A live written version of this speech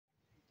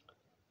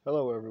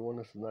Hello everyone,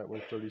 this is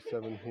Nightwave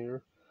 37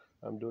 here.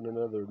 I'm doing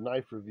another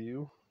knife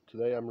review.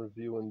 Today I'm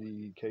reviewing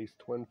the Case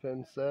Twin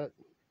Fin set.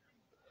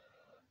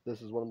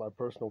 This is one of my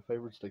personal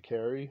favorites to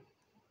carry.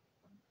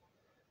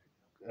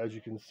 As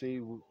you can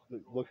see,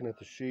 looking at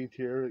the sheath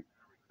here,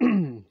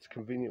 it's a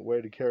convenient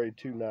way to carry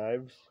two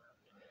knives.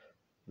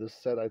 This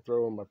set I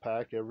throw in my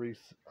pack every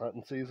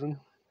hunting season.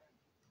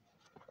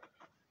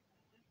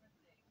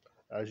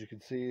 As you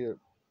can see,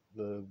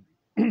 the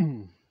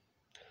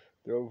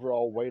the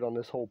overall weight on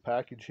this whole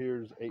package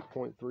here is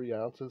 8.3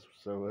 ounces,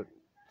 so it's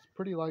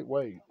pretty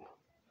lightweight.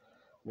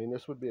 I mean,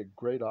 this would be a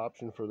great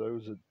option for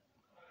those that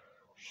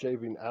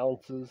shaving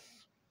ounces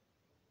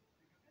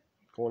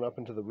going up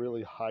into the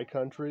really high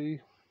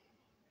country.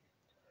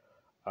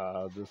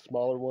 The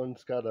smaller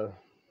one's got a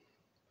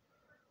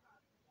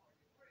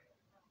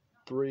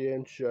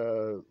 3-inch,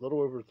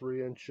 little over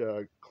 3-inch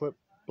clip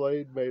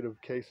blade made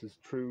of Case's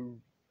true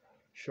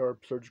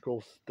sharp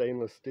surgical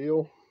stainless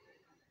steel.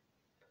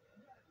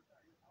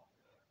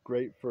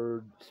 Great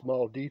for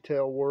small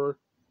detail work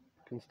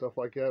and stuff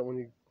like that when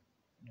you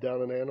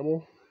down an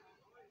animal.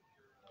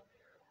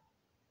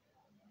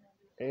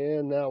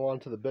 And now on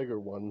to the bigger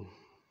one.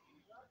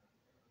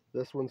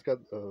 This one's got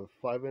a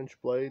 5-inch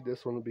blade.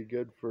 This one would be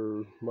good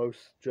for most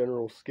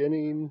general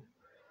skinning,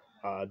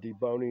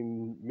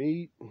 deboning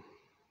meat,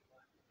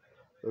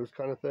 those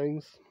kind of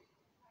things.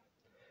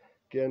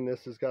 Again,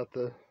 this has got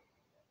the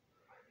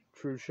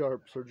true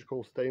sharp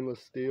surgical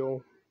stainless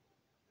steel.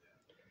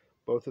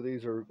 Both of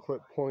these are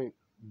clip point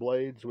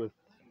blades with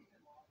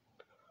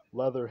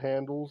leather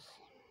handles.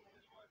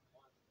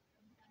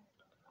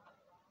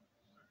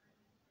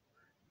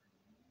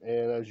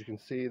 And as you can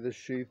see, this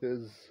sheath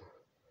is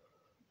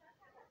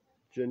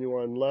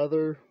genuine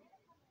leather. A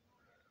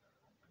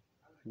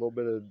little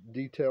bit of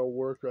detail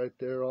work right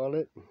there on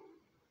it.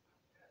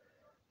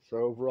 So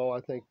overall,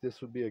 I think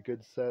this would be a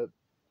good set,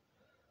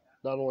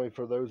 not only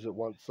for those that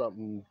want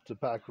something to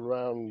pack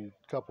around,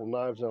 a couple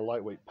knives in a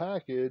lightweight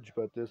package,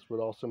 but this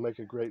would also make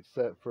a great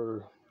set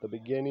for the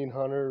beginning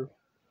hunter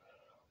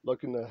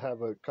looking to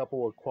have a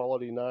couple of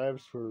quality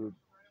knives for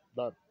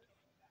not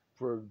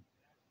for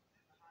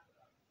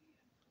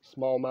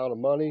small amount of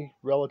money,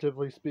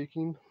 relatively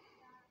speaking.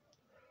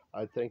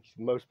 I think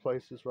most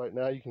places right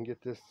now you can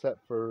get this set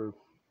for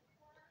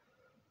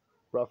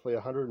roughly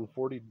 $140,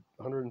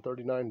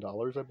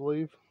 $139, I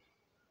believe.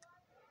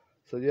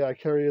 So yeah, I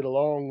carry it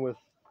along with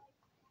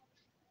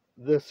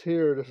this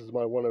here. This is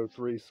my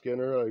 103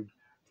 Skinner. I've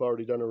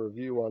already done a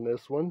review on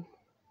this one.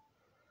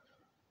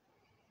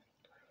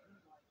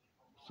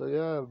 So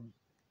yeah,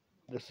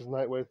 this is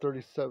Nightwave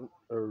 37,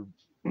 or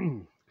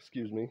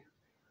excuse me.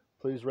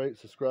 Please rate,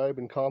 subscribe,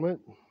 and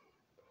comment.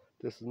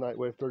 This is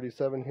Nightwave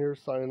 37 here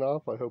signing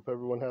off. I hope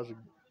everyone has a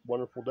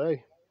wonderful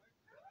day.